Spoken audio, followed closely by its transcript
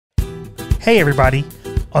Hey everybody,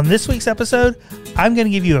 on this week's episode, I'm going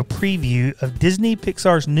to give you a preview of Disney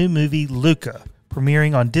Pixar's new movie, Luca,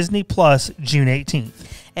 premiering on Disney Plus June 18th.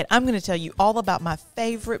 And I'm going to tell you all about my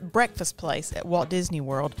favorite breakfast place at Walt Disney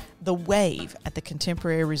World, The Wave at the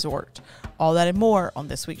Contemporary Resort. All that and more on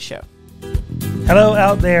this week's show. Hello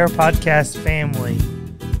out there, podcast family.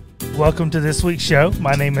 Welcome to this week's show.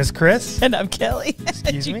 My name is Chris. And I'm Kelly.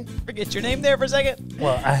 Excuse Did me? you forget your name there for a second?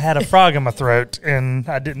 Well, I had a frog in my throat, and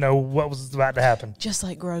I didn't know what was about to happen. Just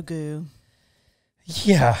like Grogu.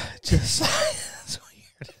 Yeah, just... That's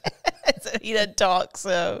weird. So he doesn't talk,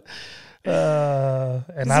 so...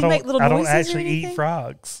 And I make little don't noises or actually eat anything?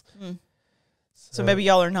 frogs. So maybe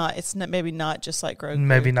y'all are not. It's not, maybe not just like Grogu.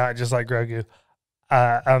 Maybe not just like Grogu.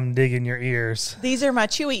 I'm digging your ears. These are my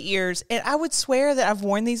chewy ears, and I would swear that I've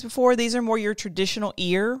worn these before. These are more your traditional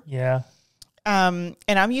ear. Yeah. And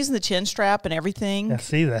I'm using the chin strap and everything. I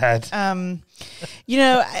see that.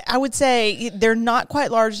 I would say they're not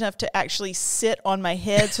quite large enough to actually sit on my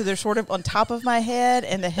head, so they're sort of on top of my head,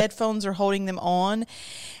 and the headphones are holding them on.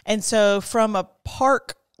 And so from a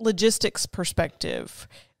park logistics perspective,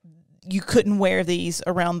 you couldn't wear these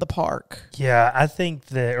around the park. Yeah, I think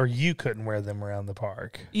that, or you couldn't wear them around the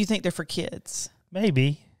park. You think they're for kids?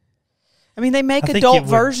 Maybe. I mean, they make adult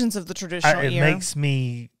versions of the traditional ear.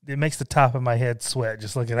 It makes the top of my head sweat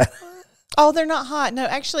just looking at it. Oh, they're not hot. No,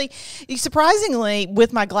 actually, surprisingly,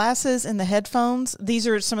 with my glasses and the headphones, these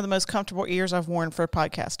are some of the most comfortable ears I've worn for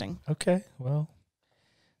podcasting. Okay, well,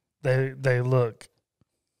 they look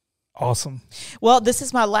awesome. Well, this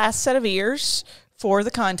is my last set of ears for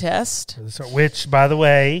the contest. Which, by the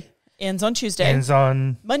way, ends on Tuesday. Ends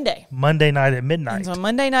on Monday night at midnight. Ends on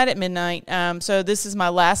Monday night at midnight. So this is my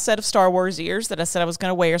last set of Star Wars ears that I said I was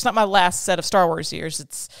going to wear. It's not my last set of Star Wars ears.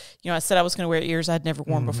 It's, I said I was going to wear ears I'd never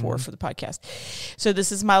worn before for the podcast. So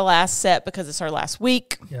this is my last set because it's our last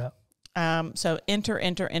week. Yeah. So enter.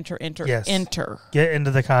 Yes. Enter. Get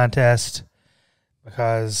into the contest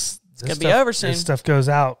because it's going to be over soon. This stuff goes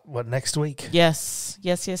out, next week? Yes.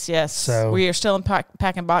 So we are still in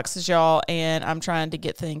packing boxes, y'all, and I'm trying to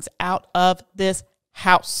get things out of this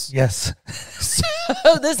house. Yes.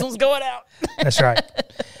 So this one's going out. That's right.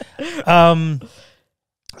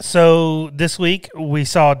 So this week we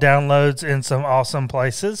saw downloads in some awesome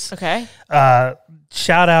places. Okay.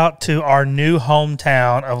 Shout out to our new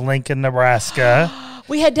hometown of Lincoln, Nebraska.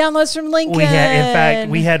 We had downloads from Lincoln. In fact,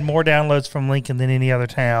 we had more downloads from Lincoln than any other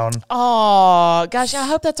town. Oh, gosh, I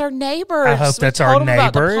hope that's our neighbors. I hope that's our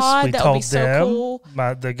neighbors. We that told would be them. So cool.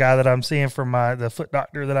 The guy that I'm seeing for the foot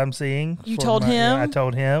doctor that I'm seeing. You told him? Yeah, I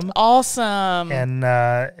told him. Awesome.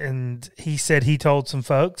 And he said he told some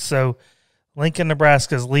folks. So Lincoln,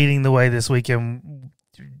 Nebraska is leading the way this weekend.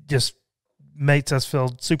 Just makes us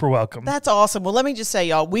feel super welcome. That's awesome. Well, let me just say,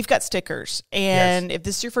 y'all, we've got stickers. And If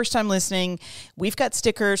this is your first time listening, we've got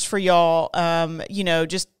stickers for y'all.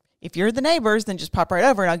 Just if you're the neighbors, then just pop right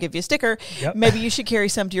over and I'll give you a sticker. Yep. Maybe you should carry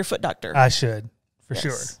some to your foot doctor. I should, for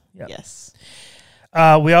sure. Yep. Yes.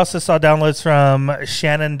 We also saw downloads from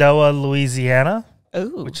Shenandoah, Louisiana,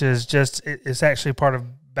 which is it's actually part of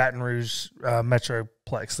Baton Rouge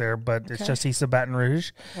Metroplex there, but it's just east of Baton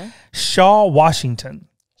Rouge. Okay. Shaw, Washington.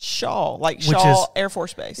 Shaw, like Shaw Air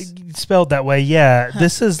Force Base. Spelled that way, yeah. Huh.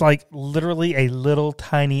 This is like literally a little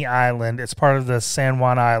tiny island. It's part of the San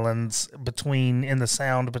Juan Islands in the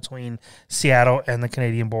sound between Seattle and the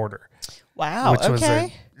Canadian border. Wow,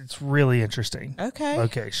 it's really interesting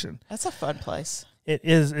location. That's a fun place. It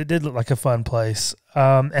is. It did look like a fun place.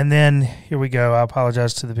 And then, here we go. I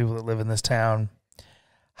apologize to the people that live in this town.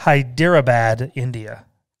 Hyderabad, India.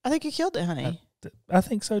 I think you killed it, honey. I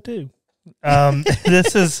think so, too.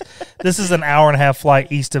 This is an hour and a half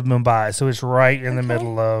flight east of Mumbai, so it's right in the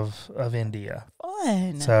middle of India.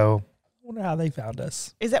 Fun. So I wonder how they found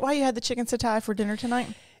us. Is that why you had the chicken satay for dinner tonight?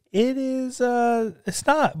 It is. It's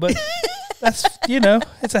not, but that's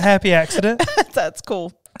it's a happy accident. That's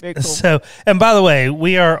cool. Very cool. So, and by the way,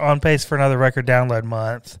 we are on pace for another record download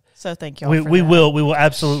month. So thank y'all. We will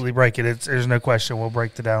absolutely break it. There's no question. We'll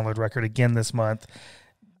break the download record again this month.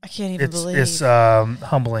 I can't even believe it's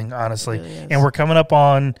humbling, honestly. It really is. And we're coming up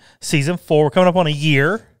on season 4. We're coming up on a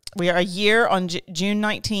year. We are a year on June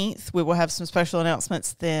 19th. We will have some special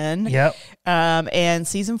announcements then. Yep. And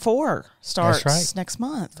season 4 starts next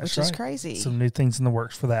month, which is crazy. Some new things in the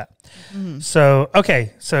works for that. Mm-hmm.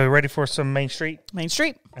 So ready for some Main Street? Main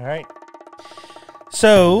Street. All right.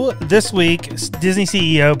 So this week, Disney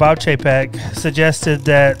CEO Bob Chapek suggested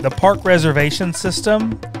that the park reservation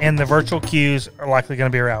system and the virtual queues are likely going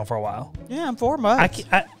to be around for a while. Yeah, in 4 months.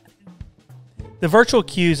 The virtual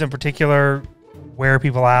queues in particular wear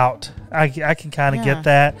people out. I can kind of get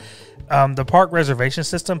that. The park reservation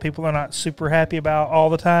system, people are not super happy about all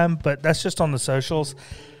the time, but that's just on the socials.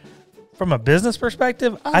 From a business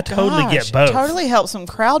perspective, I totally get both. Totally helps them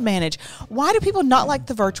crowd manage. Why do people not like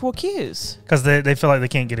the virtual queues? Because they feel like they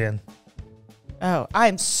can't get in. Oh, I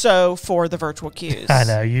am so for the virtual queues. I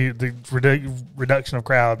know. The reduction of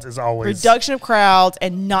crowds is always... Reduction of crowds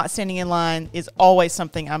and not standing in line is always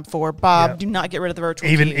something I'm for. Bob, do not get rid of the virtual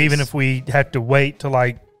queues. Even if we have to wait till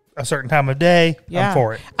like a certain time of day, I'm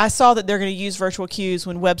for it. I saw that they're going to use virtual queues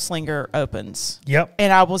when Web Slinger opens. Yep.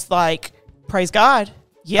 And I was like, praise God.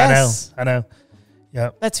 Yes. I know.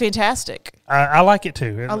 Yep. That's fantastic. I like it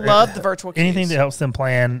too. I love the virtual queues. Anything that helps them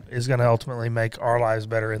plan is going to ultimately make our lives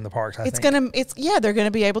better in the parks, I think. They're going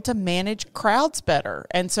to be able to manage crowds better.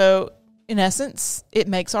 And so, in essence, it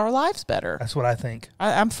makes our lives better. That's what I think.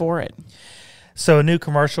 I'm for it. So a new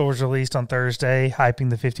commercial was released on Thursday hyping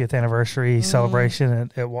the 50th anniversary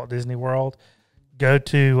celebration at Walt Disney World. Go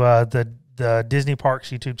to the Disney Parks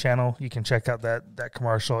YouTube channel. You can check out that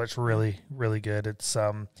commercial. It's really, really good. It's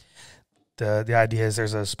the idea is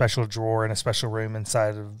there's a special drawer in a special room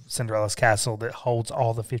inside of Cinderella's castle that holds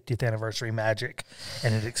all the 50th anniversary magic,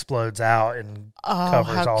 and it explodes out and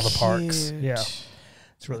covers all the parks. Yeah,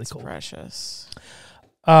 it's really cool. Precious.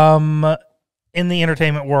 In the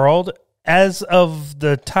entertainment world, as of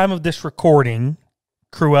the time of this recording,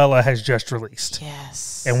 Cruella has just released.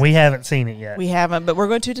 Yes. And we haven't seen it yet. We haven't, but we're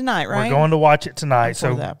going to tonight, right? We're going to watch it tonight.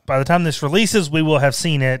 So by the time this releases, we will have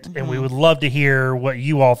seen it, and we would love to hear what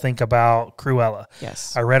you all think about Cruella.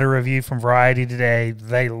 Yes. I read a review from Variety today.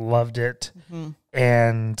 They loved it,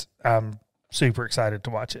 and I'm super excited to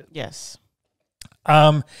watch it. Yes.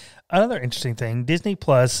 Another interesting thing, Disney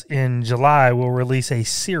Plus in July will release a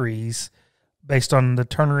series based on the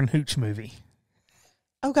Turner and Hooch movie.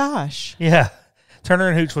 Oh, gosh. Yeah. Turner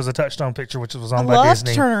and Hooch was a Touchstone picture, which was on by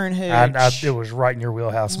Disney. Turner and Hooch. It was right in your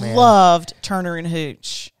wheelhouse, man. Loved Turner and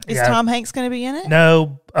Hooch. Is Tom Hanks going to be in it?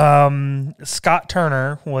 No. Scott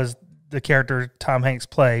Turner was the character Tom Hanks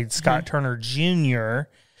played. Scott Turner Jr.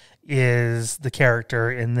 is the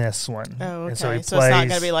character in this one. Oh, okay. And so it's not going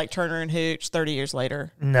to be like Turner and Hooch 30 years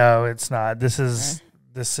later? No, it's not. This is,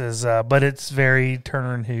 but it's very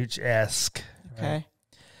Turner and Hooch-esque. Okay. Right?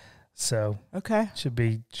 So. Okay. Should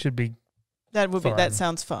be That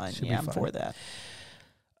sounds fun. Should yeah, be I'm fun. for that.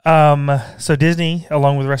 So Disney,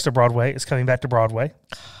 along with the rest of Broadway, is coming back to Broadway.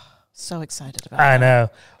 So excited about I know.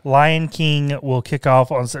 Lion King will kick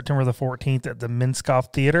off on September the 14th at the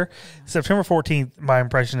Minskoff Theater. September 14th, my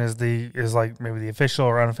impression is like maybe the official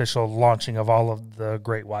or unofficial launching of all of the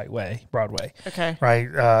Great White Way, Broadway. Okay. Right?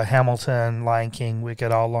 Hamilton, Lion King, we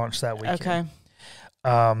could all launch that weekend. Okay.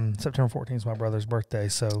 September 14th is my brother's birthday,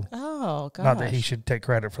 so not that he should take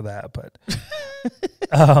credit for that, but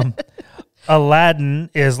Aladdin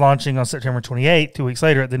is launching on September 28th, 2 weeks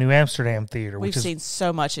later at the New Amsterdam Theater. We've seen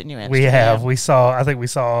so much at New Amsterdam. We have. We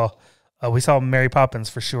saw Mary Poppins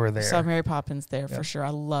for sure there. Saw Mary Poppins there for sure. I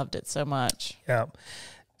loved it so much. Yeah.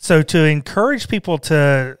 So to encourage people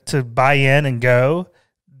to buy in and go,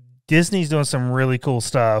 Disney's doing some really cool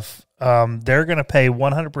stuff. They're going to pay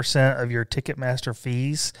 100% of your Ticketmaster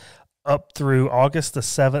fees up through August the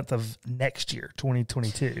 7th of next year,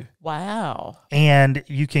 2022. Wow. And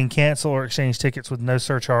you can cancel or exchange tickets with no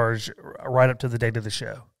surcharge right up to the date of the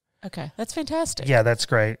show. Okay. That's fantastic. Yeah, that's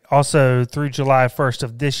great. Also, through July 1st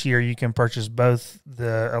of this year, you can purchase both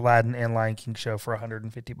the Aladdin and Lion King show for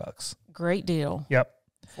 $150. Great deal. Yep.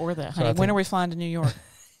 For that, honey. When are we flying to New York?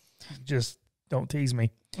 Just don't tease me.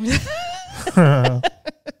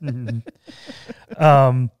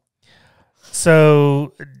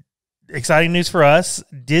 So exciting news for us.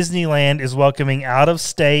 Disneyland is welcoming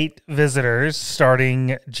out-of-state visitors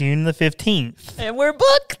starting June the 15th. And we're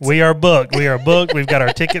booked. We are booked. We've got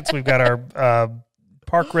our tickets. We've got our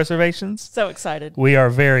park reservations. So excited. We are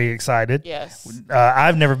very excited. Yes.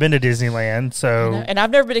 I've never been to Disneyland, so... And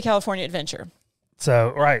I've never been to California Adventure.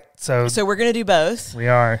 So, right. So we're going to do both. We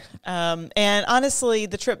are. And honestly,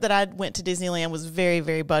 the trip that I went to Disneyland was very,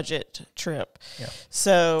 very budget trip. Yeah.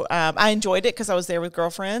 So I enjoyed it because I was there with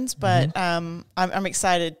girlfriends, but I'm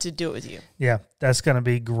excited to do it with you. Yeah, that's going to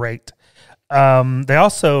be great. They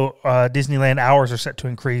also, Disneyland hours are set to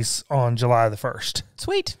increase on July the 1st.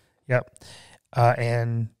 Sweet. Yep.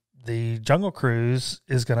 And the Jungle Cruise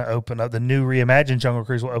is going to open up. The new reimagined Jungle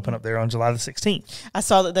Cruise will open up there on July the 16th. I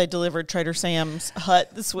saw that they delivered Trader Sam's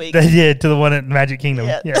hut this week. They did, to the one at Magic Kingdom.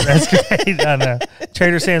 Yeah, that's great. I know.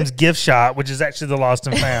 Trader Sam's gift shop, which is actually the Lost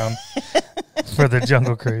and Found for the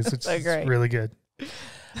Jungle Cruise, which is really good.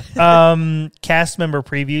 Cast member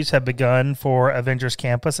previews have begun for Avengers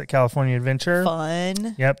Campus at California Adventure.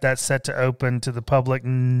 Fun. Yep, that's set to open to the public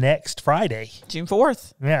next Friday. June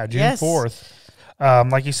 4th. Yeah, June 4th.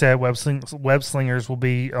 Like you said, web slingers will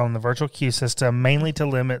be on the virtual queue system, mainly to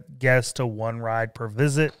limit guests to one ride per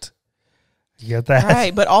visit. You get that?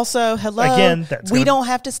 Right, but also, Again, we don't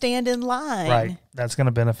have to stand in line. Right, that's going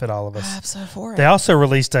to benefit all of us. I'm so for it. They also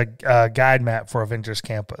released a guide map for Avengers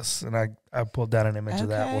Campus, and I pulled down an image of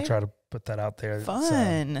that. We'll try to put that out there.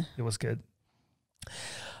 Fun. It was good.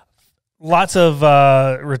 Lots of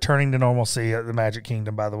returning to normalcy at the Magic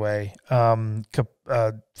Kingdom, by the way.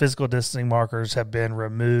 Physical distancing markers have been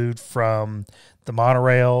removed from the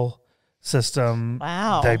monorail system.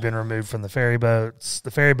 Wow. They've been removed from the ferry boats.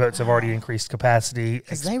 The ferry boats have already increased capacity.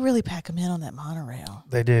 Because they really pack them in on that monorail.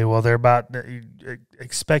 They do. Well, they're about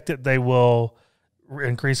expect that they will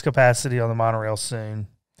increase capacity on the monorail soon.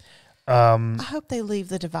 I hope they leave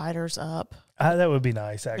the dividers up. That would be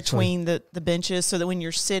nice, actually. Between the benches, so that when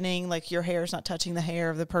you're sitting, like your hair is not touching the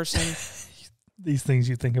hair of the person. These things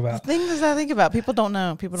you think about. The things I think about. People don't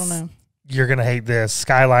know. You're going to hate this.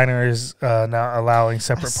 Skyliner is now allowing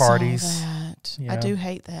separate parties. Saw that. Yeah. I do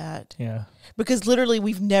hate that. Yeah. Because literally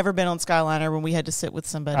we've never been on Skyliner when we had to sit with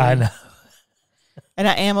somebody. I know. And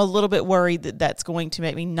I am a little bit worried that that's going to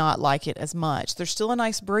make me not like it as much. There's still a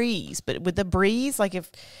nice breeze, but with the breeze, like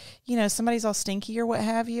if, somebody's all stinky or what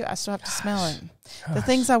have you, I still have to smell it. The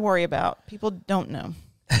things I worry about, people don't know.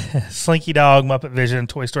 Slinky Dog, Muppet Vision,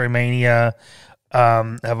 Toy Story Mania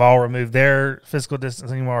have all removed their physical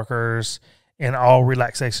distancing markers, and all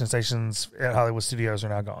relaxation stations at Hollywood Studios are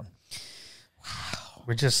now gone. Wow.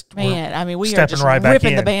 We are just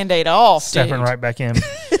ripping the Band-Aid off, Stepping right back in.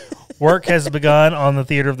 Work has begun on the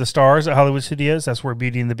Theater of the Stars at Hollywood Studios. That's where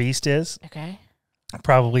Beauty and the Beast is. Okay.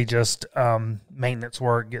 Probably just maintenance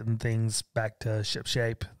work, getting things back to ship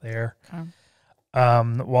shape there. Okay.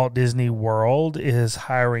 Walt Disney World is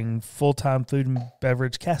hiring full-time food and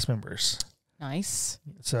beverage cast members. Nice.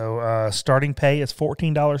 So starting pay is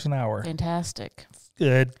 $14 an hour. Fantastic.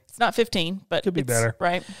 Good. It's not 15, but could be better.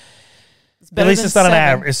 Right. At least it's not an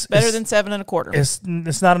average. It's better than 7.25.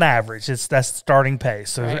 It's not an average. That's starting pay.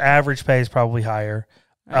 So average pay is probably higher.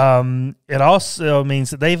 Right. It also means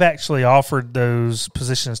that they've actually offered those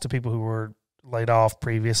positions to people who were laid off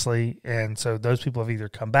previously, and so those people have either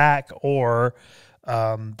come back or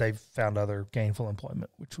they've found other gainful employment,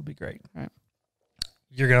 which would be great. Right.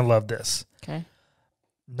 You're gonna love this. Okay.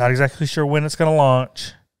 Not exactly sure when it's gonna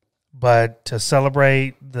launch. But to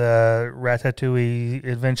celebrate the Ratatouille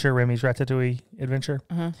adventure, Remy's Ratatouille adventure,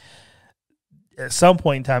 at some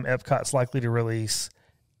point in time, Epcot's likely to release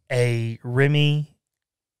a Remy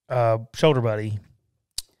shoulder buddy.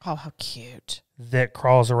 Oh, how cute. That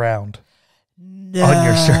crawls around on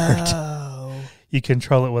your shirt. You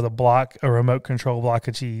control it with a remote control block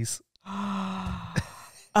of cheese.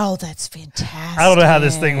 Oh, that's fantastic. I don't know how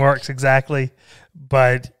this thing works exactly,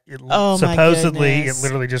 but supposedly it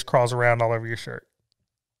literally just crawls around all over your shirt.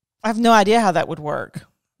 I have no idea how that would work,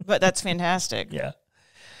 but that's fantastic. Yeah.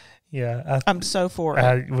 Yeah. I'm so for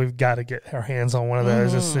it. We've got to get our hands on one of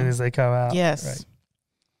those as soon as they come out. Yes.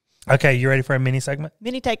 Right. Okay, you ready for a mini segment?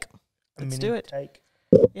 Mini take. Let's do it. Take.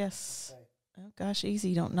 Yes. Oh, gosh,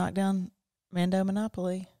 easy. Don't knock down Mando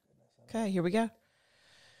Monopoly. Okay, here we go.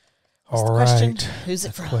 What's the question? Who's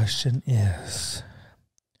it from? The question is...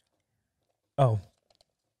 Oh.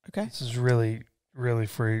 Okay. This is really, really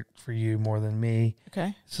for you more than me.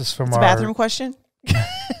 Okay. This is from it's a bathroom question?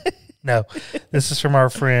 No. This is from our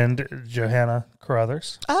friend Johanna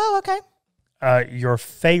Carruthers. Oh, okay. Your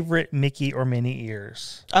favorite Mickey or Minnie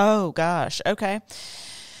ears? Oh, gosh. Okay.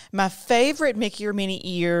 My favorite Mickey or Minnie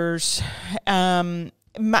ears...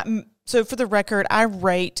 so for the record, I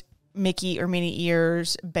rate Mickey or Minnie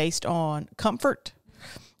ears based on comfort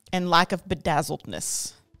and lack of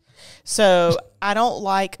bedazzledness. So I don't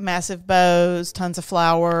like massive bows, tons of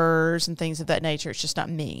flowers, and things of that nature. It's just not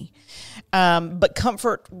me. But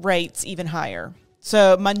comfort rates even higher.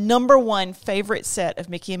 So my number one favorite set of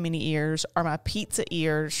Mickey and Minnie ears are my pizza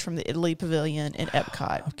ears from the Italy Pavilion in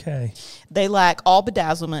Epcot. Okay. They lack all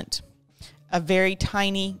bedazzlement, a very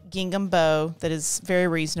tiny gingham bow that is very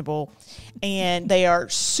reasonable, and they are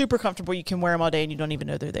super comfortable. You can wear them all day, and you don't even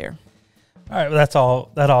know they're there. All right,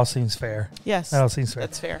 well, that all seems fair. Yes. That all seems fair.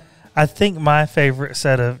 That's fair. I think my favorite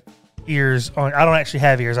set of ears, I don't actually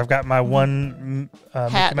have ears. I've got my one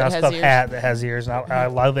Mickey Mouse Club hat that has ears, and I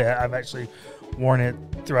love it. I've actually worn it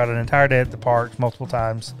throughout an entire day at the park multiple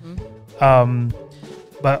times. Mm-hmm.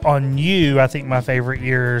 But on you, I think my favorite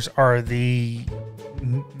ears are the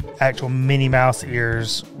actual Minnie Mouse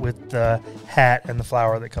ears with the hat and the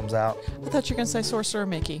flower that comes out. I thought you were going to say Sorcerer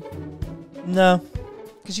Mickey. No.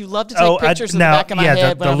 Because you love to take pictures of the back of my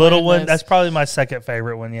head. The little one, that's probably my second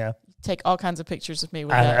favorite one, yeah. Take all kinds of pictures of me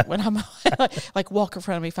with that. When I'm like, walk in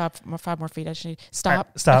front of me 5 more feet. I just need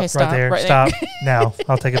stop. Stop, okay, stop right there. Right stop. Now.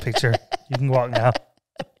 I'll take a picture. You can walk now.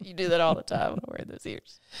 You do that all the time when I wear those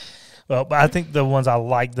ears. Well, but I think the ones I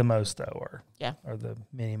like the most, though, are the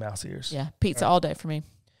Minnie Mouse ears. Yeah, pizza all day for me.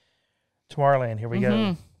 Tomorrowland, here we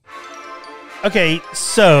go. Okay,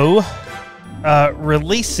 so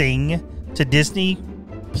releasing to Disney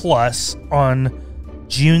Plus on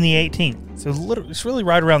June the 18th, so it's really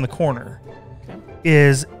right around the corner,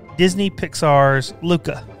 is Disney Pixar's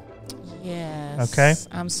Luca. Yes. Okay.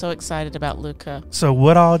 I'm so excited about Luca. So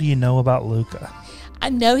what all do you know about Luca? I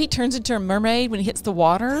know he turns into a mermaid when he hits the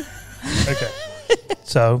water. Okay.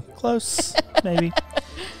 So close, maybe.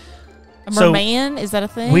 A merman? Is that a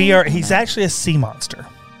thing? He's actually a sea monster.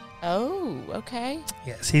 Oh, okay.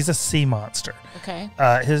 Yes, he's a sea monster. Okay.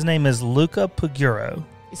 His name is Luca Puguro.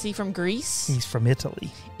 Is he from Greece? He's from Italy.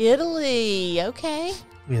 Italy, okay.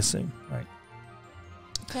 We assume, right?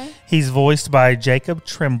 Okay. He's voiced by Jacob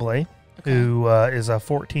Tremblay, who is a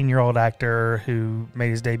 14-year-old actor who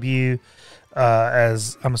made his debut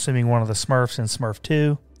as, I'm assuming, one of the Smurfs in Smurf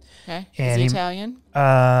 2. Okay. Is he Italian?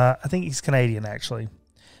 I think he's Canadian, actually.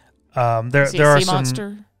 Is he a sea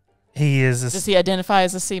monster? He is. Does he identify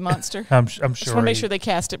as a sea monster? I'm sure. Just want to make sure they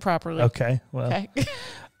cast it properly. Okay. Well. Okay.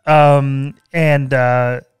 And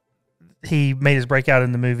he made his breakout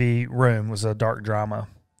in the movie Room. It was a dark drama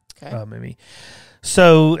movie.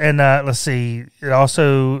 So, and let's see. It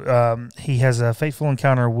also, he has a fateful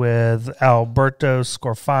encounter with Alberto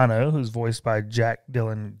Scorfano, who's voiced by Jack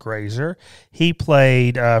Dylan Grazer. He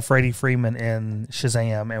played Freddie Freeman in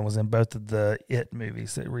Shazam and was in both of the It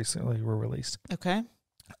movies that recently were released. Okay.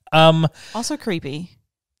 Also creepy.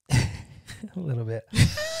 A little bit.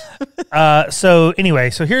 So anyway,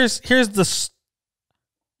 so here's the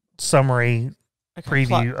summary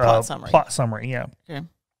preview. Plot summary. Yeah. Okay.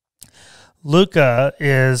 Luca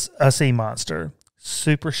is a sea monster,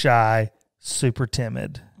 super shy, super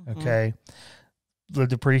timid. Okay,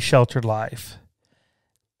 lived a pretty sheltered life.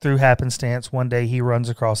 Through happenstance, one day he runs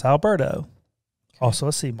across Alberto, also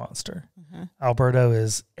a sea monster. Alberto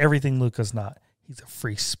is everything Luca's not. He's a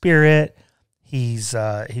free spirit. He's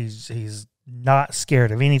not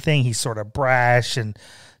scared of anything. He's sort of brash and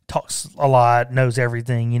talks a lot, knows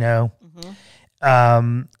everything, you know.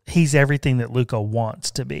 He's everything that Luca wants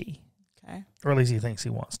to be. Okay. Or at least he thinks he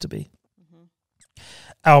wants to be.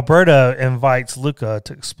 Alberto invites Luca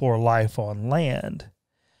to explore life on land.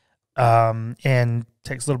 And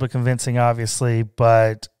takes a little bit of convincing, obviously,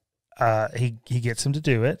 but he gets him to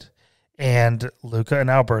do it. And Luca and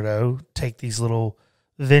Alberto take these little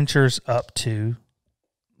ventures up to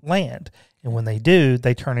land. And when they do,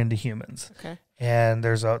 they turn into humans. Okay. And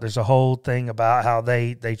there's a whole thing about how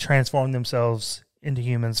they transform themselves into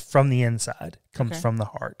humans from the inside. It comes from the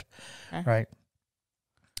heart. Right?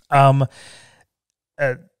 And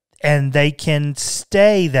they can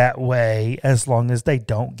stay that way as long as they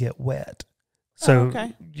don't get wet. So,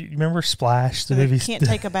 you remember Splash? The movie Can't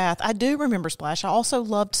Take a Bath. I do remember Splash. I also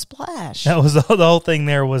loved Splash. That was the whole thing.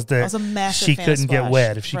 There was that I was a massive she fan couldn't of get Splash.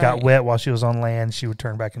 wet. If she got wet while she was on land, she would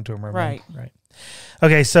turn back into a mermaid. Right.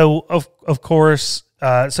 Okay, so of course,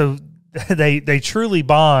 so they truly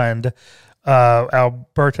bond,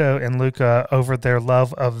 Alberto and Luca, over their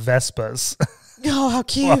love of Vespas. Oh, how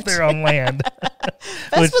cute! While they're on land.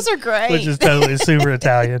 Vespas are great. Which is totally super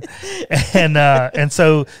Italian. And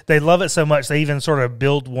so they love it so much, they even sort of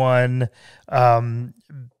build one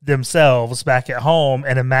themselves back at home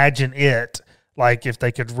and imagine it, like if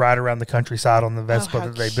they could ride around the countryside on the Vespa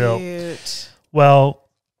that they built. Well,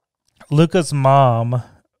 Luca's mom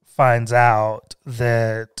finds out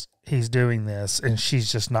that he's doing this, and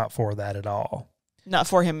she's just not for that at all. Not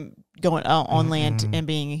for him going on land and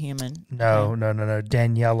being a human. No.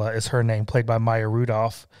 Daniela is her name, played by Maya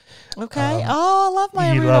Rudolph. Okay. I love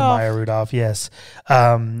Maya Rudolph. You love Maya Rudolph, yes.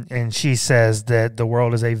 And she says that the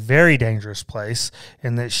world is a very dangerous place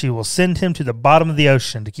and that she will send him to the bottom of the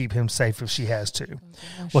ocean to keep him safe if she has to.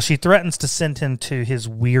 Well, she threatens to send him to his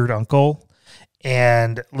weird uncle.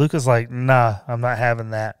 And Luca's like, nah, I'm not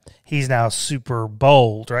having that. He's now super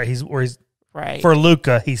bold, right? Right. For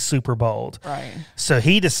Luca, he's super bold. Right. So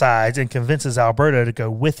he decides and convinces Alberto to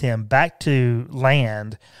go with him back to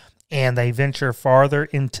land, and they venture farther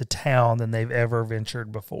into town than they've ever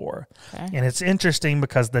ventured before. Okay. And it's interesting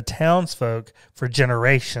because the townsfolk for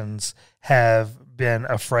generations have been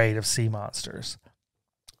afraid of sea monsters.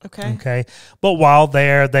 Okay. Okay. But while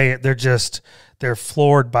they're They're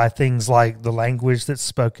floored by things like the language that's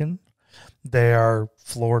spoken. They are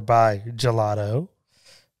floored by gelato.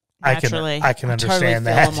 Naturally, I can understand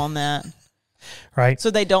totally that. feel them on that. Right?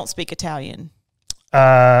 So they don't speak Italian.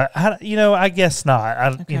 I guess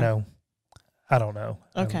not. Okay. I don't know.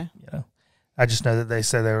 Okay. I just know that they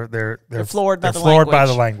say they're floored by the floored language. by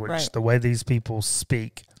the language, Right. the way these people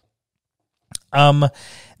speak.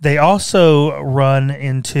 They also run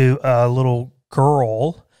into a little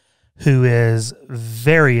girl who is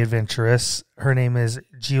very adventurous. Her name is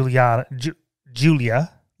Julia.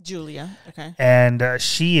 Okay. And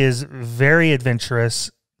she is very adventurous,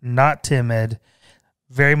 not timid,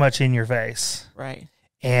 very much in your face. Right.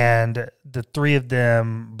 And the three of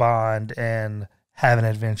them bond and have an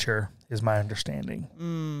adventure, is my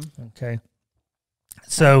understanding. Okay.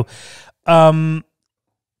 So, how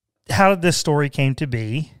did this story came to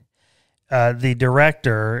be? The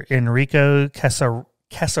director, Enrico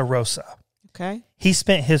Casarosa. Okay. He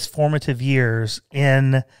spent his formative years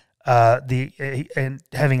in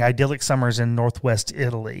having idyllic summers in Northwest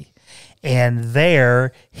Italy. And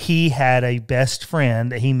there he had a best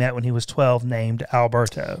friend that he met when he was 12 named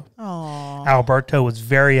Alberto. Aww. Alberto was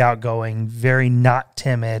very outgoing, very not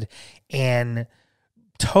timid, and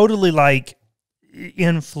totally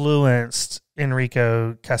influenced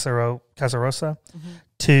Enrico Casarosa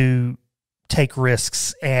to take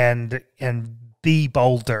risks and be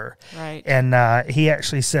bolder. Right. And he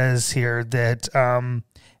actually says here that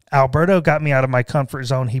Alberto got me out of my comfort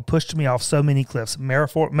zone. He pushed me off so many cliffs,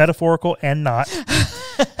 metaphorical and not.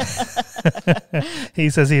 He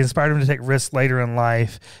says he inspired him to take risks later in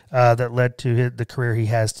life that led to the career he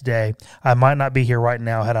has today. I might not be here right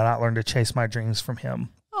now had I not learned to chase my dreams from him.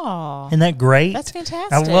 Aw. Isn't that great? That's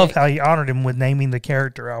fantastic. I love how he honored him with naming the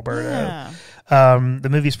character Alberto. Yeah. The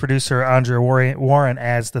movie's producer, Andrea Warren,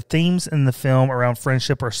 adds, the themes in the film around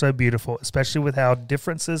friendship are so beautiful, especially with how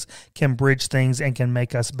differences can bridge things and can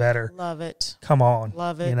make us better. Love it. Come on.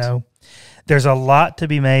 Love it. You know, there's a lot to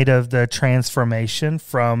be made of the transformation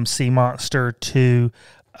from sea monster to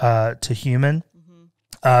human.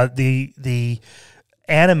 The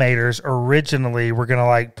animators originally were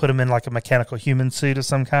going to put him in a mechanical human suit of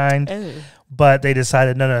some kind. Ooh. But they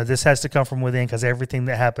decided, no, this has to come from within because everything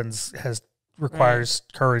that happens requires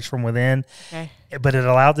courage from within. Okay. But it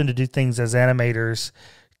allowed them to do things as animators,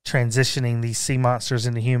 transitioning these sea monsters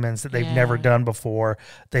into humans that they've never done before.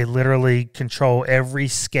 They literally control every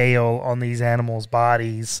scale on these animals'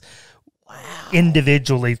 bodies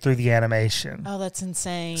individually through the animation. Oh, that's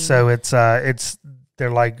insane. So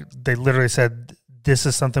they literally said, this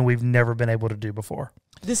is something we've never been able to do before.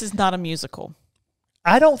 This is not a musical.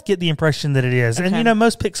 I don't get the impression that it is. Okay. And,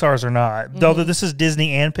 most Pixars are not. Although this is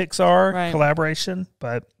Disney and Pixar collaboration.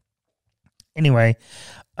 But anyway,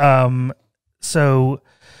 so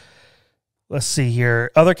let's see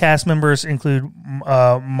here. Other cast members include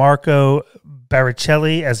Marco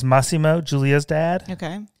Baricelli as Massimo, Julia's dad.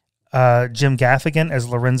 Okay. Jim Gaffigan as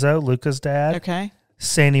Lorenzo, Luca's dad. Okay.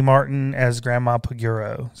 Sandy Martin as Grandma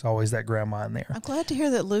Paguro. It's always that grandma in there. I'm glad to hear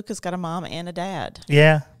that Luca's got a mom and a dad.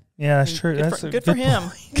 Yeah, that's true. That's Good for him.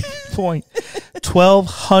 Point.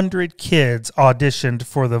 1,200 kids auditioned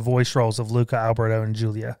for the voice roles of Luca, Alberto, and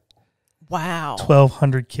Julia. Wow.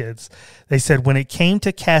 1,200 kids. They said when it came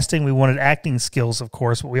to casting, we wanted acting skills, of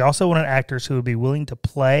course, but we also wanted actors who would be willing to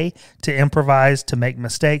play, to improvise, to make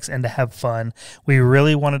mistakes, and to have fun. We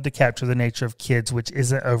really wanted to capture the nature of kids, which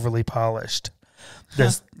isn't overly polished.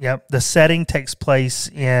 The setting takes place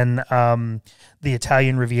in the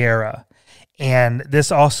Italian Riviera. And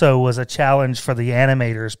this also was a challenge for the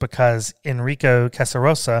animators because Enrico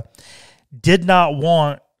Casarosa did not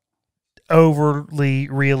want overly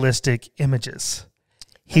realistic images.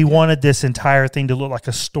 He wanted this entire thing to look like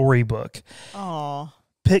a storybook. Oh.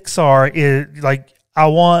 Pixar is I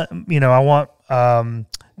want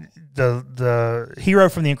the hero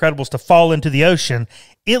from The Incredibles to fall into the ocean.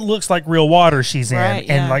 It looks like real water she's in,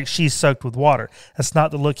 and she's soaked with water. That's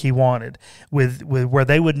not the look he wanted. With where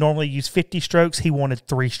they would normally use 50 strokes, he wanted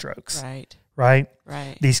 3 strokes. Right.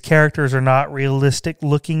 These characters are not realistic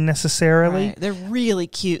looking necessarily. Right. They're really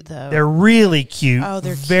cute, though. They're really cute. Oh,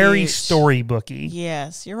 they're very cute. storybooky.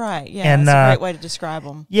 Yes, you're right. Yeah, And, that's a great way to describe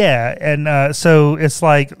them. Yeah, and so it's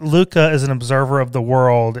like Luca is an observer of the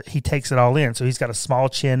world. He takes it all in. So he's got a small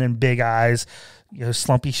chin and big eyes,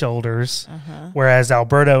 slumpy shoulders, whereas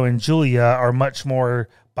Alberto and Julia are much more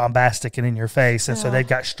bombastic and in your face, and so they've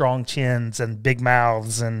got strong chins and big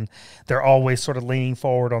mouths, and they're always sort of leaning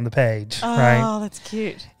forward on the page. Right? Oh, that's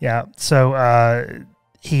cute. Yeah. So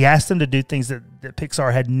he asked them to do things that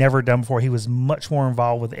Pixar had never done before. He was much more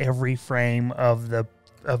involved with every frame of the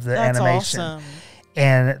That's animation. Awesome.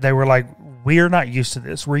 And they were like, we're not used to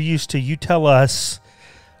this. We're used to you tell us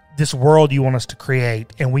this world you want us to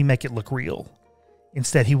create, and we make it look real.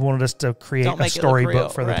 Instead, he wanted us to create a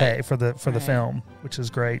storybook for the film, which is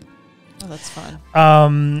great. Oh, that's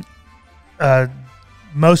fun.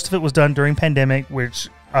 Most of it was done during pandemic, which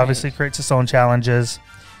obviously creates its own challenges.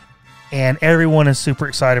 And everyone is super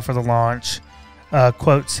excited for the launch.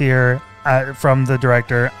 Quotes here from the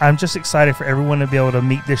director: "I'm just excited for everyone to be able to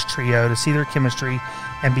meet this trio, to see their chemistry,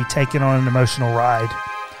 and be taken on an emotional ride."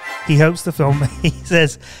 He hopes the film. He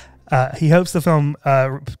says he hopes the film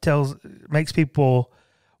makes people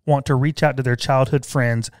want to reach out to their childhood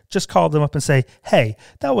friends, just call them up and say, "Hey,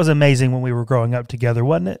 that was amazing when we were growing up together,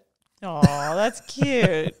 wasn't it?" Oh, that's cute.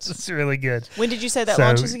 It's really good. When did you say that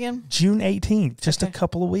launches again? June 18th. Just a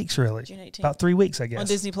couple of weeks, really. June 18th. About 3 weeks, I guess. On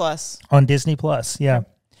Disney Plus. On Disney Plus, yeah. Okay.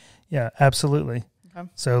 Yeah, absolutely. Okay.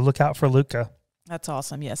 So look out for Luca. That's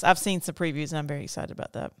awesome, yes. I've seen some previews, and I'm very excited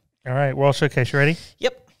about that. All right, World Showcase, you ready?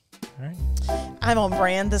 Yep. All right. I'm on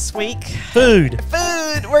brand this week. Food.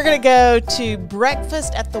 We're going to go to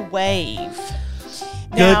Breakfast at the Wave.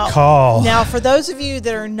 Good call. Now, for those of you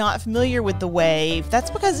that are not familiar with the Wave,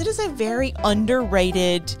 that's because it is a very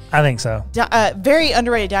underrated. I think so. Very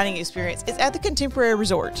underrated dining experience. It's at the Contemporary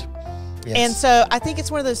Resort. Yes. And so I think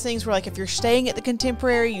it's one of those things where, like, if you're staying at the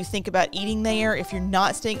Contemporary, you think about eating there. If you're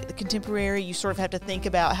not staying at the Contemporary, you sort of have to think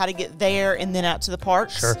about how to get there and then out to the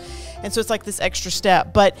parks. Sure. And so it's like this extra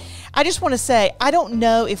step. But I just want to say, I don't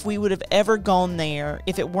know if we would have ever gone there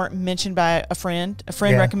if it weren't mentioned by a friend. A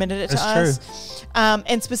friend recommended it to us.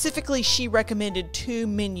 And specifically, she recommended 2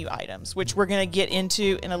 menu items, which we're going to get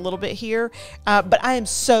into in a little bit here. But I am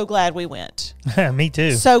so glad we went. Me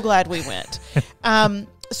too. So glad we went.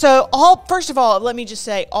 So first of all, let me just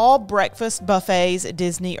say, all breakfast buffets at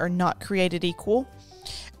Disney are not created equal.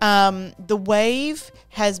 The Wave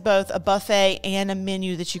has both a buffet and a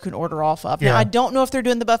menu that you can order off of. Now, I don't know if they're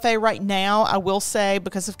doing the buffet right now, I will say,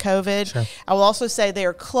 because of COVID. Sure. I will also say they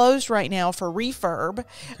are closed right now for refurb.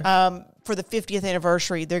 Okay. For the 50th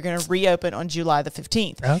anniversary, they're going to reopen on July the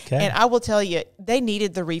 15th. Okay. And I will tell you, they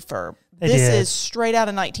needed the refurb. This is straight out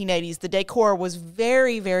of 1980s. The decor was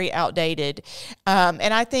very, very outdated.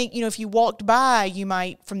 And I think, if you walked by, you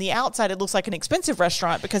might, from the outside, it looks like an expensive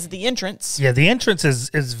restaurant because of the entrance. Yeah, the entrance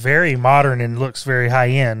is very modern and looks very high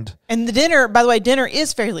end. And the dinner, by the way,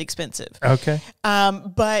 is fairly expensive. Okay.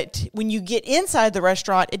 But when you get inside the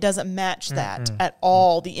restaurant, it doesn't match that at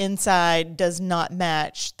all. The inside does not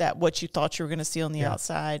match what you thought you were going to see on the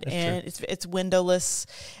outside. And it's windowless,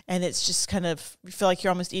 and it's just kind of, you feel like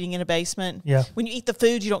you're almost eating in a basement. Yeah. When you eat the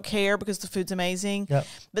food, you don't care because the food's amazing. Yep.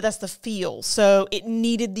 But that's the feel. So it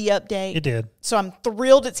needed the update. It did. So I'm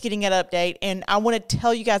thrilled it's getting an update. And I want to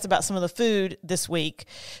tell you guys about some of the food this week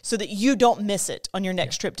so that you don't miss it on your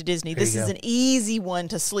next trip to Disney. This is an easy one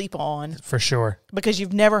to sleep on. For sure. Because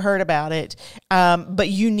you've never heard about it. But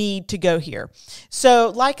you need to go here.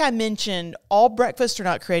 So like I mentioned, all breakfasts are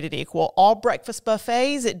not created equal. All breakfast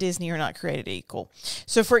buffets at Disney are not created equal.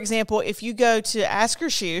 So for example, if you go to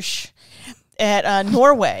Askershush at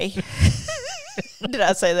Norway. Did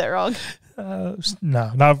I say that wrong?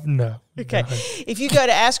 No. Okay. If you go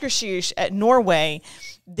to Askershush at Norway,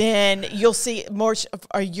 then you'll see more of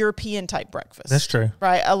a European type breakfast. That's true.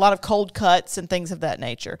 Right? A lot of cold cuts and things of that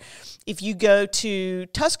nature. If you go to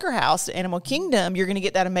Tusker House at Animal Kingdom, you're going to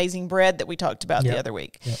get that amazing bread that we talked about the other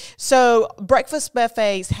week. Yep. So breakfast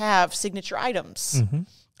buffets have signature items. Mm-hmm.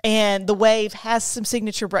 And the Wave has some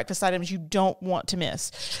signature breakfast items you don't want to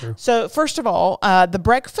miss. True. So first of all, the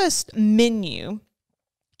breakfast menu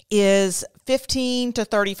is $15 to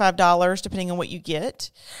 $35, depending on what you get.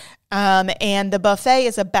 And the buffet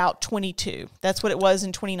is about $22. That's what it was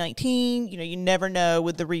in 2019. You never know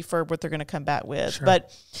with the refurb what they're going to come back with. Sure.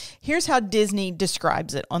 But here's how Disney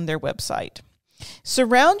describes it on their website.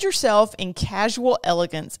 Surround yourself in casual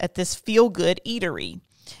elegance at this feel-good eatery.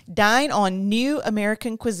 Dine on new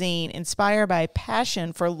American cuisine inspired by a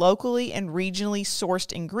passion for locally and regionally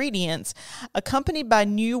sourced ingredients, accompanied by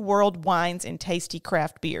new world wines and tasty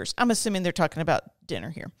craft beers. I'm assuming they're talking about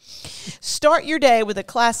dinner here. Start your day with a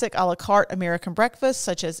classic a la carte American breakfast,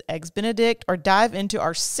 such as Eggs Benedict, or dive into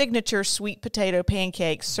our signature sweet potato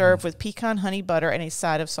pancakes served with pecan honey butter and a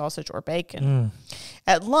side of sausage or bacon.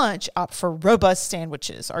 At lunch, opt for robust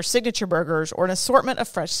sandwiches, our signature burgers, or an assortment of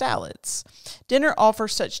fresh salads. Dinner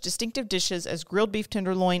offers such distinctive dishes as grilled beef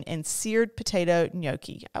tenderloin and seared potato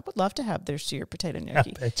gnocchi. I would love to have their seared potato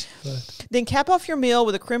gnocchi. I bet you would. Then cap off your meal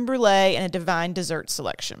with a creme brulee and a divine dessert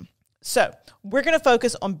selection. So we're going to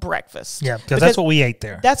focus on breakfast. Yeah, because that's what we ate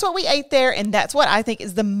there. That's what we ate there, and that's what I think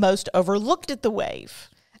is the most overlooked at the Wave.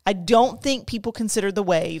 I don't think people consider the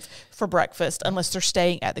Wave for breakfast unless they're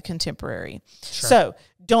staying at the Contemporary. Sure. So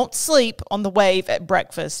don't sleep on the Wave at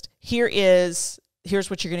breakfast. Here's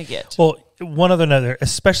what you're going to get. Well, one other note there,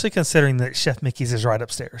 especially considering that Chef Mickey's is right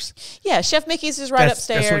upstairs. Yeah, Chef Mickey's is right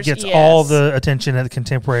upstairs. That's what gets all the attention at the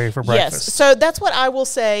Contemporary for breakfast. Yes, so that's what I will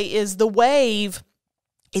say is the Wave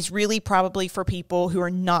is really probably for people who are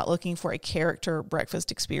not looking for a character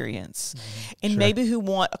breakfast experience and maybe who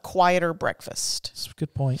want a quieter breakfast. That's a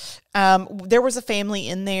good point. There was a family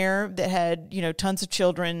in there that had, tons of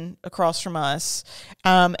children across from us.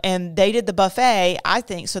 And they did the buffet, I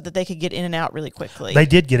think, so that they could get in and out really quickly. They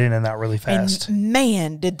did get in and out really fast. And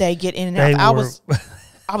man, did they get in and out.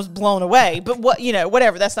 I was blown away. But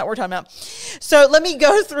whatever. That's not what we're talking about. So let me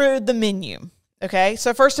go through the menu. Okay,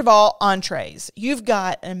 so first of all, entrees. You've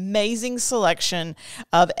got an amazing selection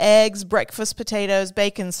of eggs, breakfast potatoes,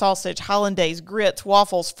 bacon, sausage, hollandaise, grits,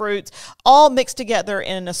 waffles, fruits, all mixed together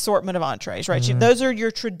in an assortment of entrees, right? Mm-hmm. Those are your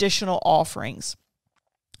traditional offerings.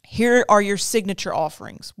 Here are your signature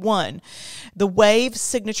offerings. 1, the Wave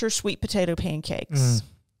signature sweet potato pancakes.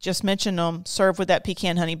 Just mention them. Serve with that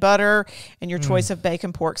pecan honey butter and your choice of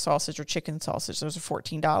bacon, pork sausage, or chicken sausage. Those are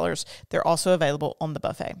 $14. They're also available on the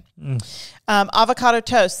buffet. Avocado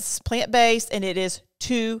toast. This is plant-based, and it is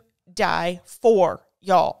to die for,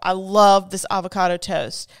 y'all. I love this avocado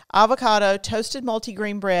toast. Avocado, toasted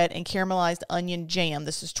multigrain bread, and caramelized onion jam.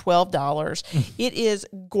 This is $12. It is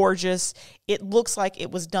gorgeous. It looks like it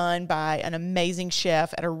was done by an amazing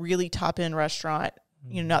chef at a really top-end restaurant.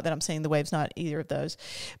 Not that I'm saying the Wave's not either of those,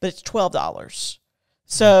 but it's $12.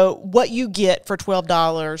 So what you get for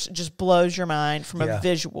 $12 just blows your mind from a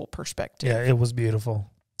visual perspective. Yeah, it was beautiful.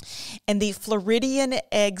 And the Floridian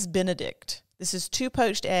Eggs Benedict. This is 2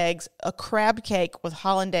 poached eggs, a crab cake with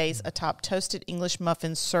hollandaise atop toasted English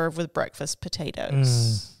muffins served with breakfast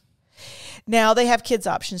potatoes. Now, they have kids'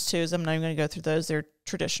 options too, so I'm not even going to go through those. They're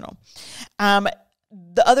traditional.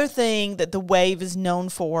 The other thing that the Wave is known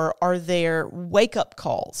for are their wake-up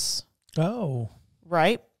calls. Oh.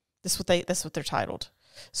 Right? That's what they're titled.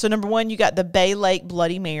 So, number 1, you got the Bay Lake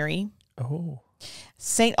Bloody Mary. Oh.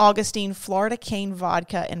 St. Augustine Florida Cane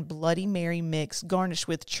Vodka and Bloody Mary mix garnished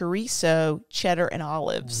with chorizo, cheddar, and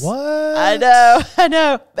olives. What? I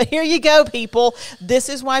know. But here you go, people. This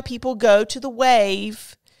is why people go to the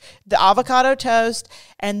Wave, the avocado toast,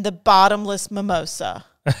 and the bottomless mimosa.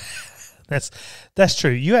 That's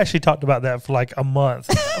true. You actually talked about that for like a month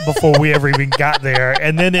before we ever even got there,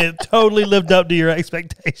 and then it totally lived up to your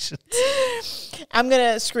expectations. I'm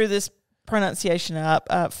going to screw this pronunciation up.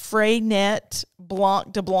 Freynet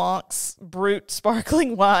Blanc de Blanc's Brut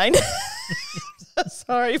Sparkling Wine.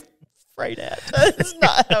 Sorry, Freynet. That's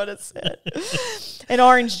not how it's said. And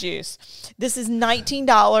orange juice. This is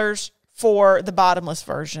 $19 for the bottomless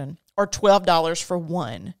version, or $12 for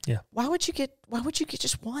one. Yeah. Why would you get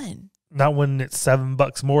just one? Not when it's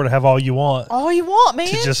 $7 more to have all you want. All you want, man.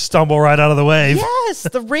 To just stumble right out of the Wave. Yes,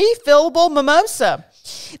 the refillable mimosa.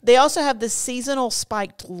 They also have the seasonal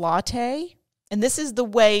spiked latte. And this is the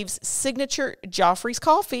Wave's signature Joffrey's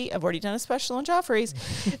coffee. I've already done a special on Joffrey's.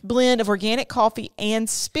 Blend of organic coffee and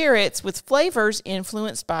spirits with flavors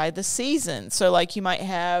influenced by the season. So like you might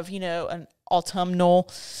have, an autumnal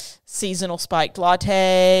seasonal spiked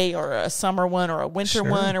latte or a summer one or a winter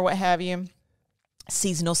one or what have you.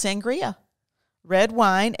 Seasonal sangria, red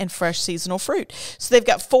wine, and fresh seasonal fruit. So they've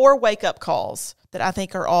got 4 wake-up calls that I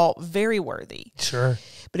think are all very worthy. Sure.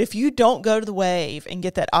 But if you don't go to the Wave and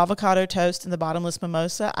get that avocado toast and the bottomless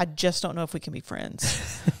mimosa, I just don't know if we can be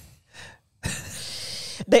friends.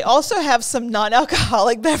 They also have some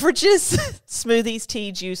non-alcoholic beverages, smoothies,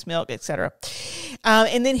 tea, juice, milk, etc.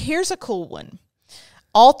 And then here's a cool one.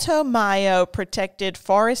 Alto Mayo Protected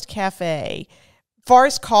Forest Coffee,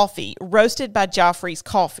 roasted by Joffrey's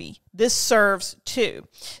Coffee. This serves 2.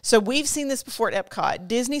 So we've seen this before at Epcot.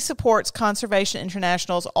 Disney supports Conservation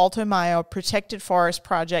International's Alto Mayo Protected Forest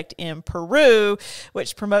Project in Peru,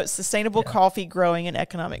 which promotes sustainable coffee growing and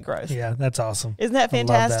economic growth. Yeah, that's awesome. Isn't that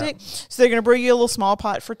fantastic? So they're going to brew you a little small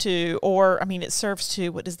pot for 2, or, it serves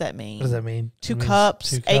 2. What does that mean? What does that mean? 2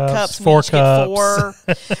 cups, 8 cups, 4 cups.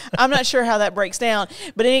 4. I'm not sure how that breaks down.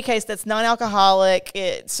 But in any case, that's non-alcoholic.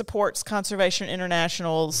 It supports Conservation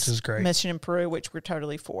International's mission in Peru, which we're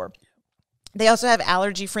totally for. They also have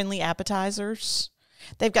allergy-friendly appetizers.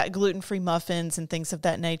 They've got gluten-free muffins and things of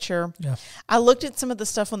that nature. Yeah. I looked at some of the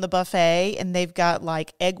stuff on the buffet, and they've got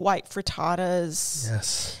like egg white frittatas.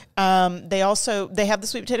 Yes. They have the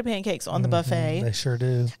sweet potato pancakes on the buffet. They sure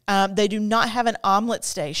do. They do not have an omelet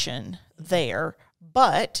station there,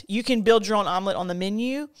 but you can build your own omelet on the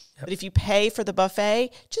menu. Yep. But if you pay for the buffet,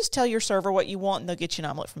 just tell your server what you want, and they'll get you an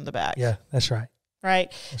omelet from the back. Yeah, that's right.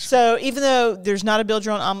 Right. So even though there's not a build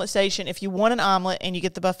your own omelet station, if you want an omelet and you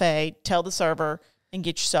get the buffet, tell the server and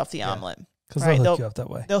get yourself the omelet. Because they'll hook you up that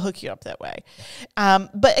way. They'll hook you up that way.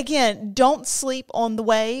 But again, don't sleep on the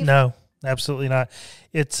wave. No, absolutely not.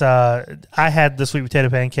 It's I had the sweet potato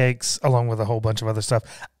pancakes along with a whole bunch of other stuff.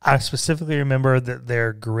 I specifically remember that there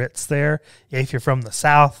are grits there. If you're from the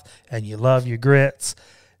South and you love your grits,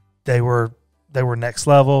 they were next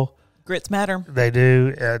level. Grits matter. They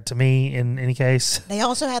do, to me, in any case. They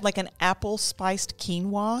also had like an apple spiced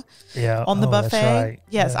quinoa on the buffet. That's right.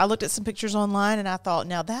 Yes, yeah. I looked at some pictures online and I thought,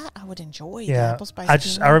 now that I would enjoy the apple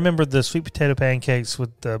spiced quinoa. I remember the sweet potato pancakes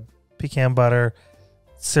with the pecan butter,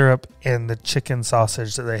 syrup, and the chicken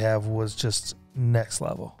sausage that they have was just next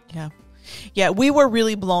level. Yeah. Yeah, we were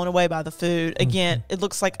really blown away by the food. Again, it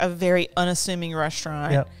looks like a very unassuming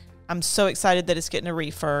restaurant. Yep. I'm so excited that it's getting a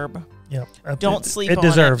refurb. Yep. Don't sleep on it. It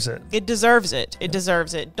deserves it. It deserves it. It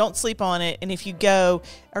deserves it. Don't sleep on it. And if you go,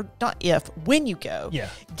 or not if, when you go,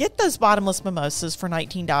 get those bottomless mimosas for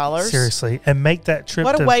 $19. Seriously. And make that trip.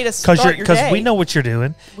 What a way to start your day. Because we know what you're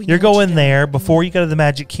doing. You're going there before you go to the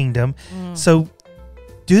Magic Kingdom. So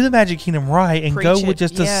do the Magic Kingdom right and go with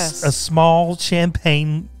just a small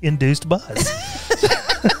champagne-induced buzz.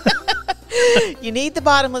 You need the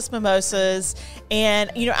bottomless mimosas.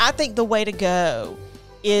 And, I think the way to go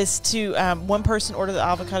is to one person order the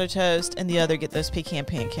avocado toast and the other get those pecan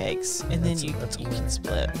pancakes. And then you can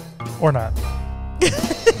split. Or not.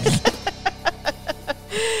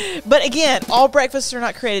 But again, all breakfasts are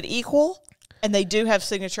not created equal. And they do have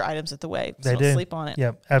signature items at the Wave. So don't sleep on it.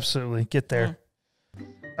 Yep, absolutely. Get there.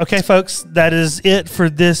 Okay, folks, that is it for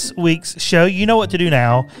this week's show. You know what to do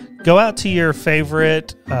now. Go out to your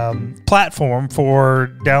favorite platform for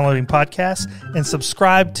downloading podcasts and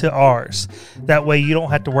subscribe to ours. That way you don't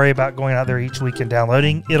have to worry about going out there each week and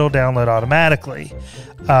downloading. It'll download automatically.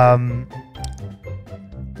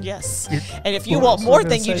 Yes. And if you want more,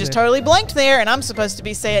 then you just totally blanked there, and I'm supposed to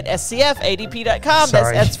be saying scfadp.com.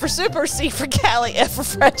 Sorry. That's S for super, C for Cali, F for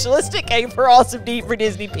fragilistic, A for awesome, D for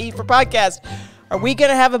Disney, P for podcast. Are we going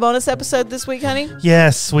to have a bonus episode this week, honey?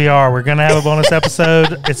 Yes, we are. We're going to have a bonus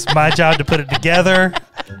episode. It's my job to put it together,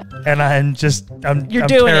 and I'm doing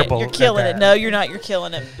terrible. It. You're killing it. No, you're not. You're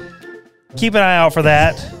killing it. Keep an eye out for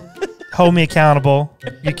that. Hold me accountable.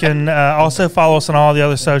 You can also follow us on all the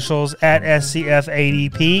other socials at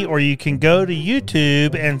SCFADP, or you can go to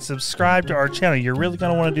YouTube and subscribe to our channel. You're really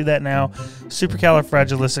going to want to do that now.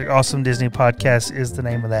 Supercalifragilistic Awesome Disney Podcast is the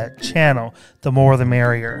name of that channel. The more, the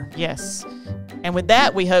merrier. Yes. And with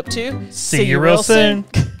that, we hope to see you real soon.